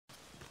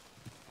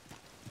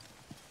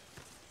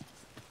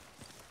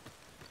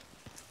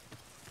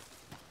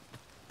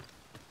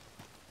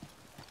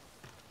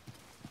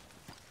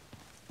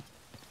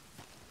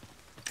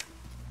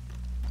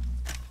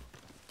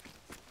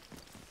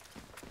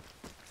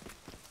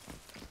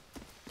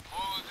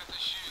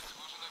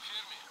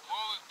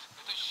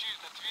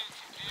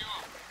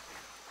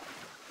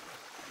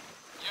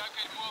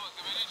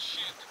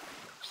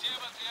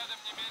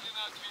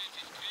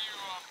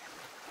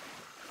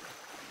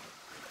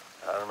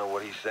know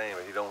what he's saying,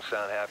 but he don't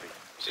sound happy.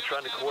 They're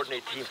trying to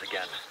coordinate teams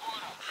again.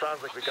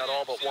 Sounds like we got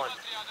all but one.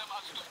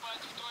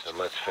 Then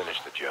let's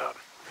finish the job.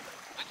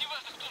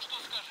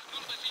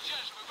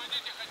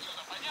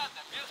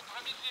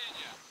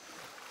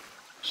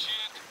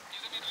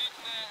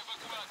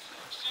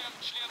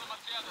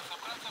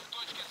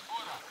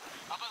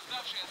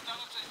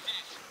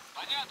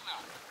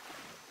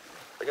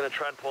 They're gonna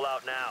try and pull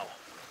out now.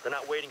 They're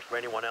not waiting for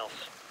anyone else.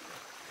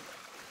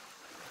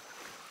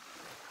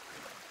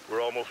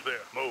 We're almost there.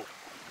 Move.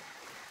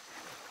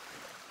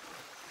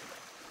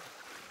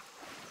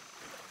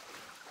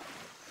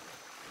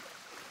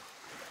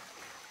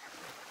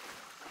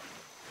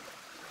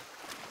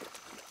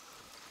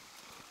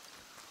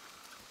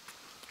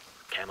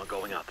 Camera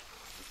going up.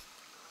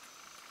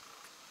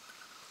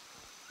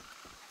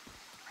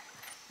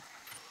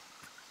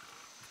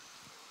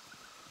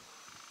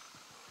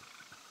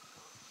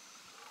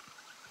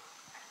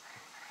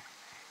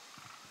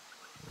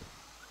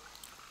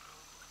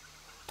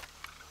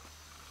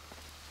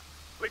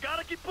 We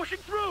gotta keep pushing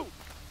through!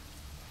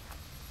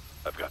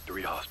 I've got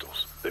 3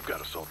 hostiles. They've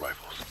got assault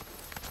rifles.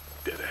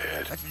 Dead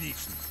ahead.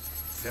 Отлично.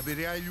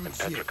 Забирай людей.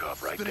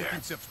 Petrikov right there.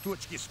 Встретимся в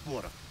точке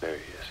спора. There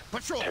he is.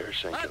 Пошел!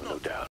 Terrorchenko, no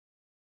doubt.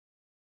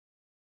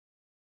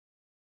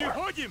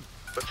 Уходим!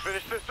 Let's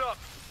finish this up.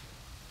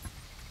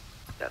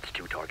 That's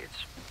 2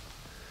 targets.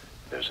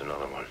 There's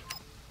another one.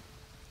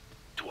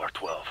 To our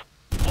 12.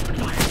 Open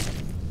fire!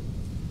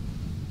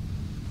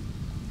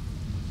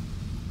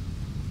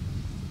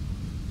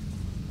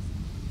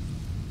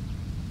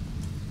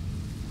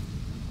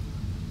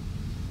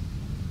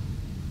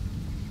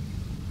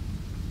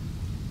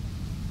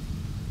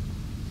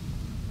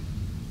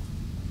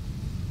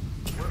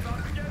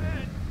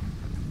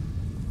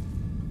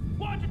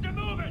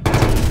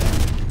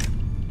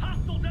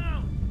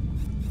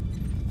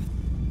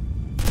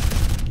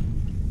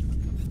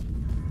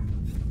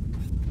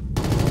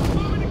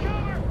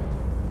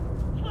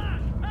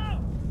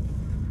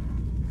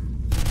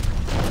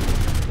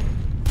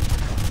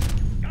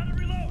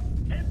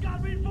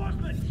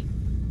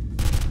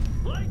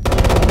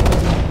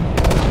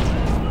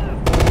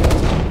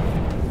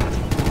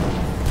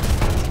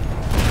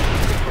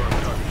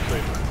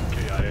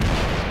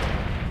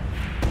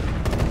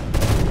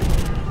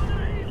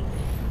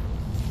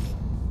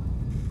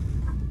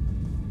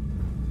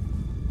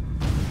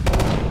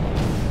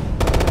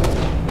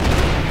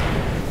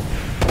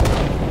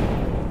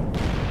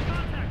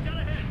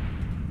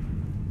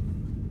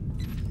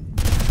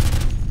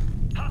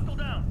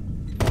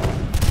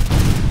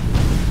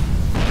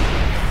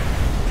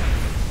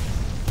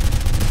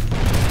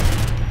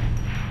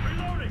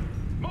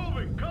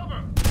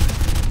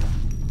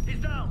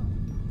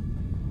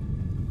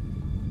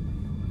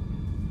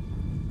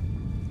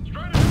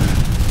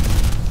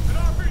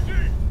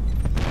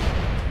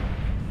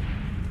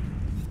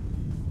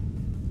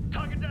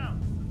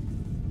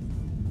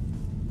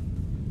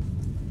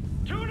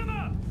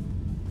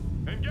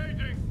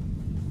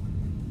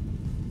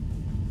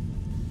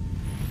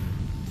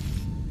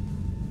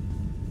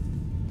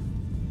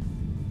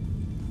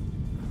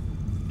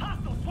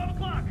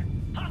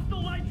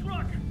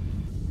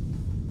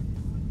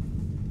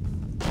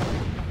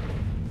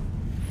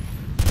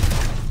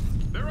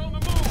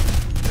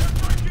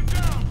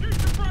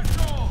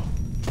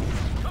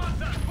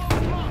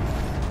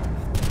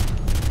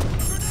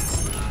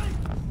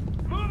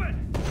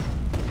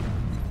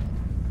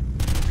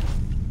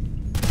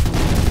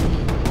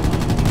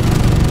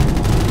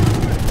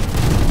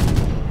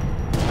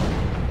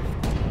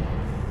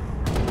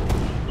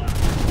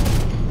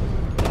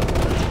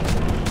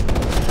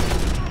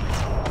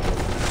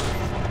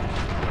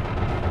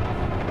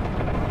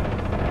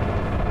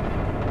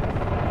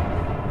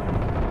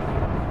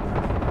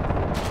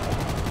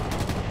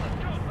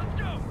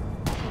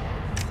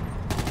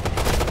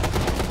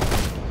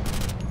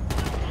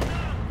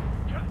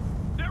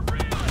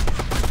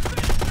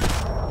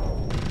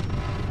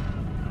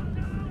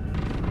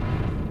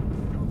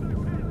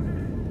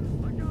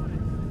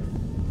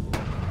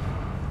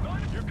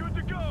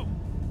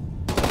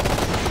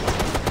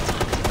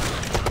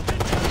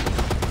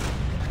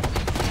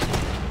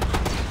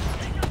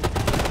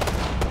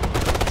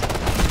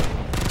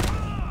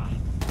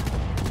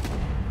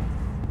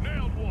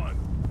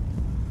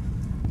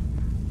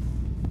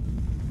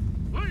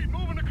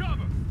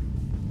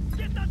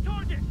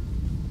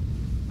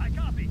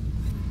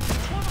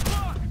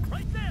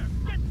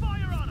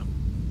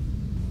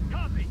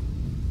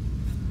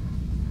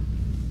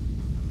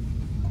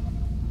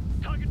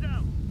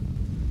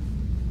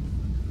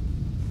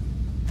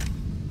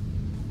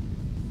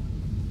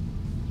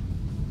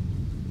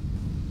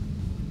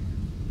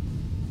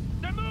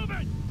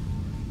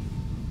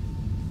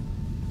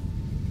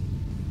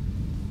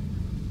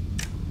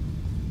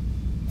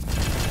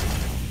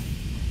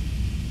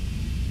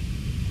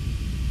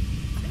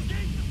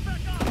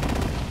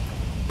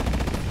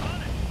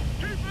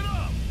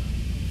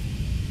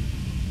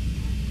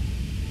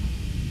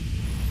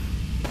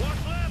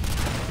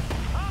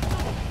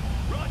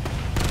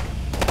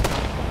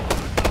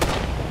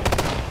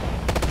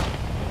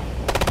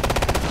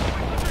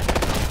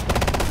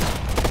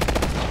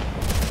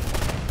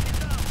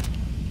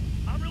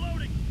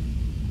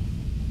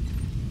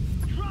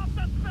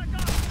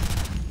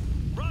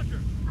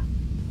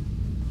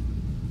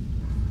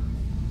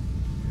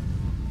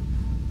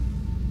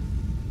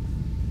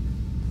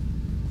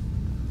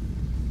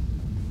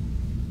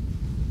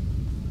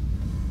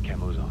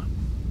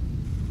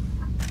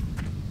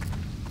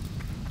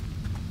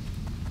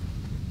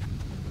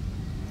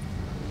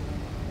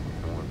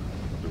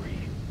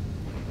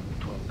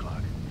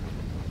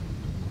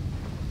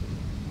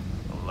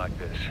 like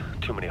this.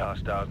 Too many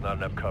hostiles, not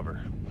enough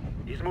cover.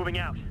 He's moving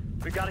out.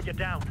 We gotta get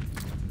down.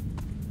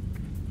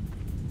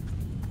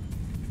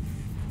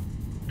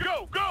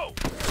 Go, go!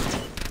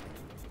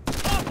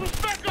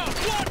 Hostiles back up!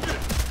 Watch it!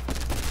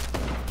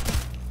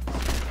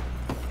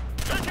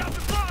 Take out the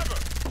driver!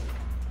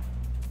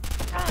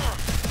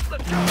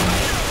 Let's go!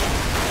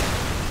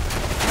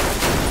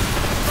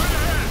 Right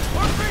ahead!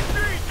 RPG!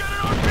 Get an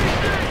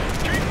RPG!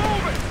 Keep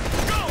moving!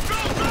 Go,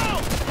 go, go!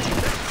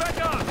 Back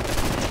up!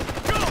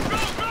 Go,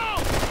 go, go!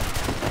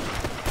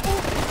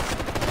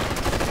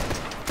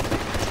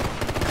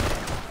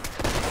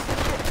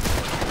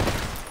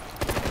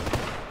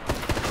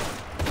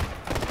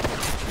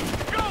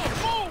 Go!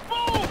 Move!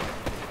 Move!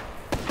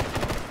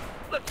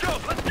 Let's go!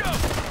 Let's go!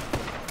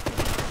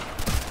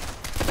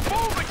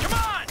 Move it! Come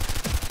on!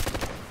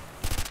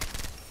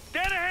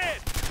 Dead ahead!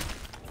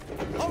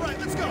 All right,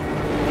 let's go. Go,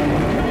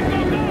 go,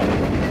 go!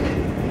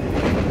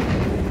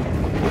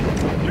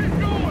 Keep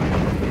going!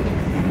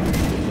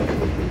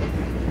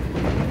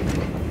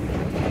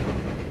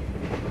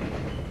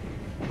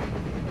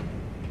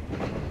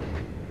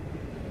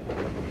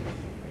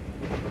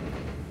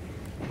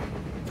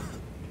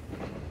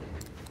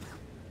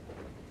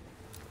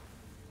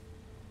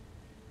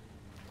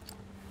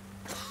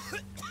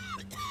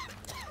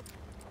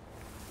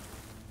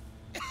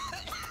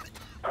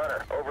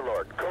 Hunter,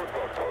 Overlord, code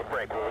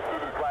break. We'll through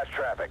the flash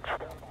traffic.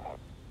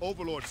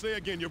 Overlord, say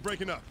again, you're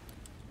breaking up.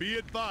 Be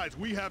advised,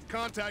 we have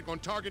contact on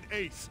target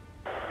Ace.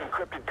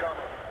 Encrypted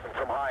comms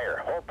from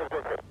higher. Hold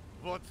position.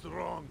 What's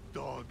wrong,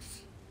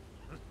 dogs?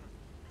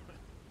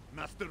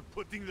 Master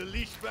putting the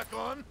leash back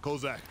on?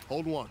 Kozak,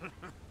 hold one.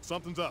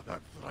 Something's up.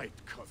 That's right,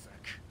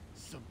 Kozak.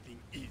 Something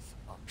is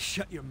up.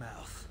 Shut your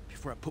mouth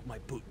before I put my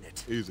boot in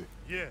it. Easy.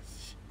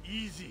 Yes,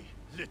 easy,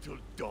 little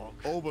dog.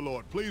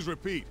 Overlord, please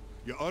repeat.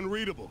 You're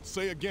unreadable.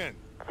 Say again.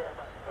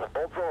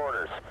 Hold for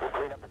orders. We'll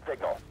clean up the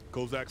signal.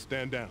 Kozak,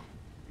 stand down.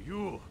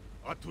 You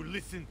are to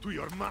listen to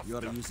your master. You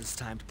ought to use this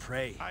time to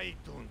pray. I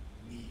don't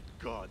need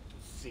God to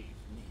save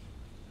me.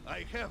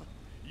 I have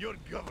your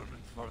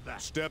government for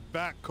that. Step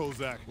back,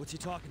 Kozak. What's he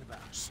talking about?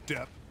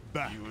 Step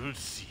back. You'll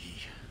see.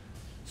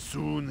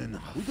 Soon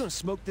enough. We gonna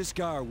smoke this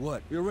guy or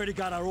what? We already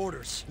got our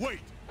orders.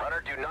 Wait!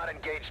 Hunter, do not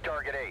engage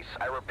target Ace.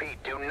 I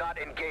repeat, do not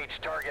engage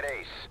target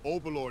Ace.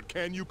 Overlord,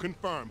 can you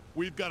confirm?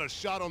 We've got a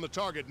shot on the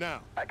target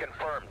now. I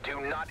confirm, do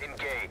not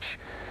engage.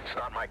 It's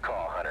not my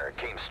call, Hunter. It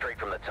came straight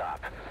from the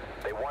top.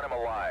 They want him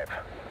alive.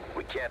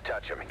 We can't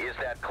touch him. Is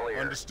that clear?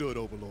 Understood,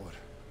 Overlord.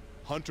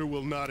 Hunter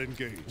will not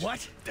engage.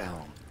 What?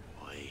 Down,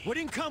 boy. We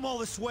didn't come all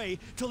this way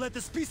to let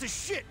this piece of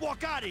shit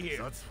walk out of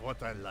here. That's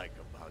what I like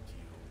about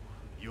you.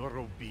 Your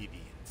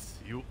obedience.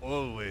 You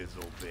always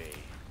obey.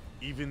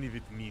 Even if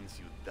it means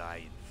you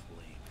die in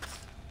flames.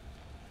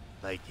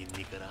 Like in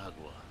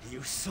Nicaragua.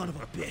 You son of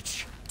a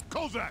bitch.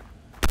 Kozak!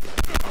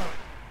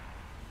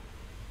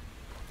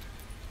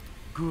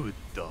 Good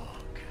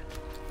dog.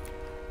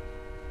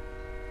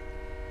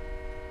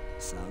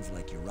 Sounds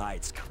like your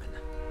ride's coming.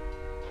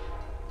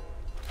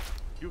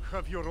 You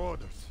have your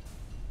orders.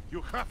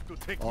 You have to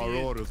take Our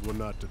orders were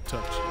not to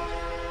touch you.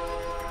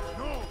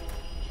 No!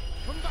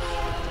 Come back!